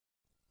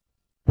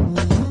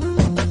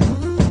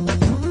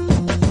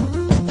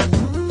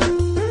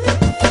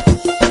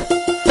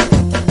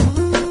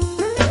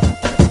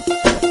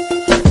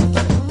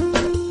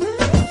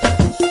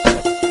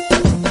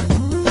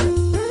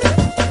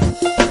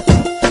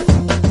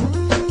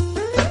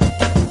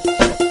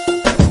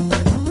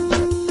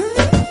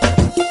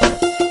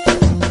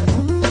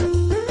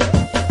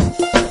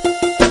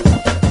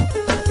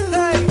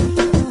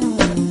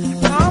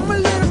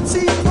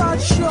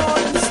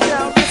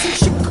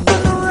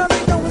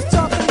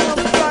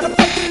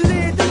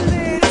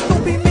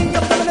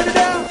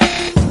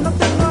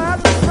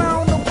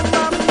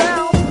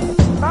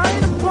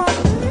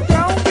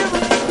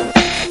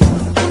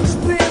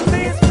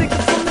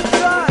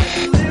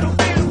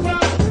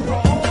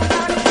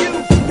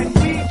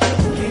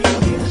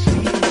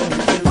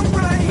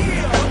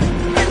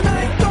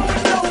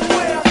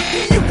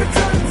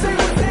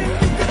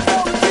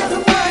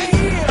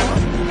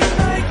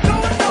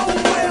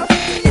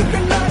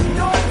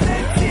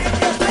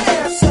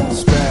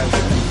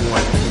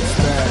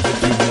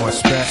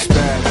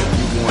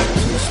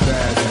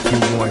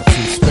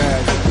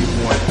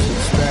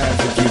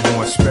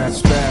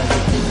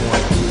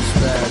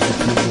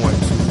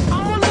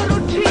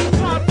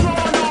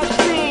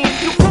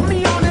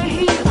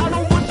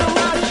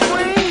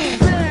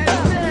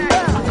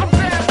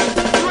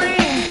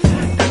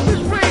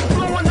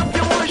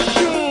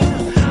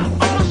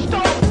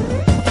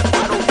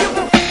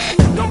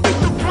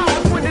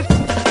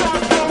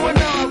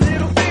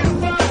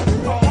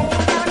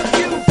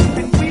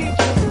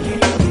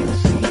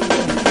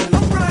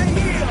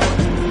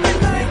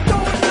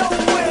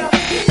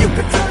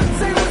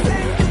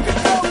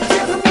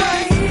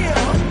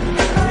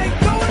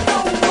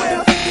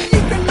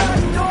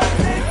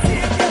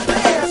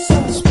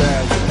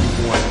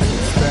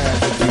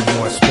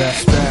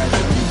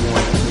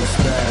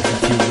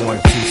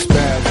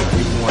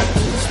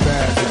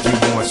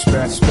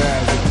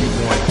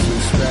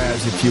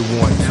If you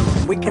want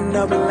to. Waking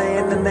up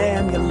laying in an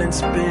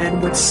ambulance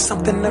bed with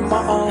something in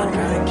my arm,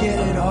 gotta get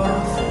it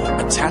off.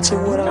 A tattoo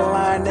with a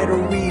line that'll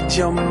read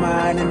your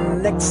mind,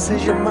 and next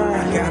is your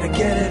mind, gotta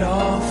get it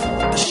off.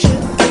 The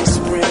shit they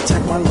spray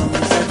attack my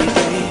lungs every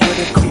day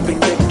with a creeping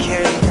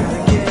decay,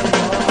 gotta get it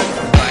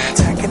off. By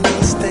attacking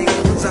these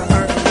things, I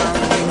earn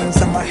my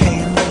wings and my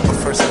hand, but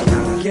first I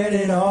gotta get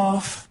it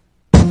off.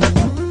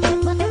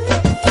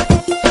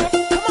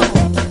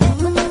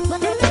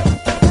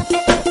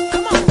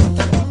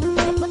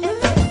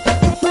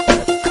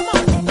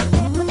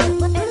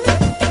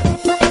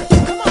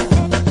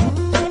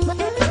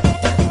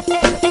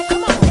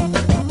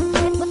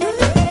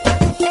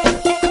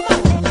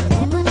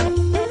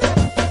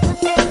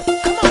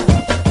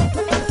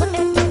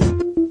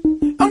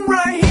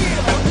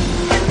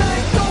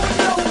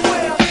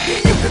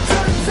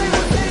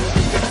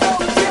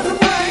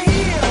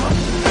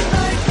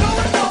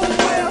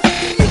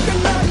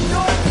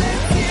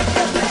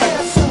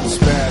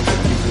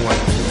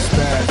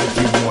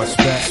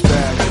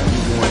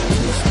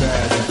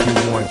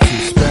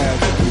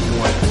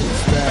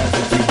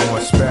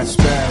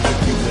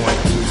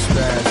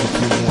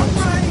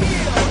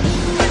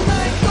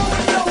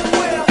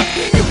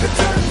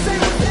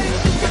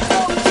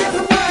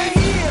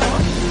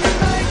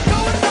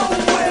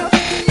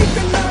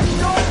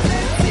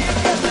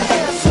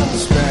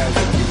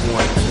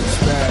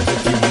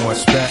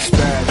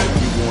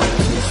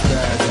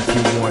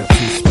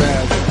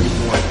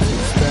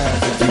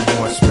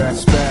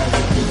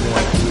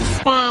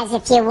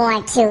 If you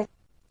want to.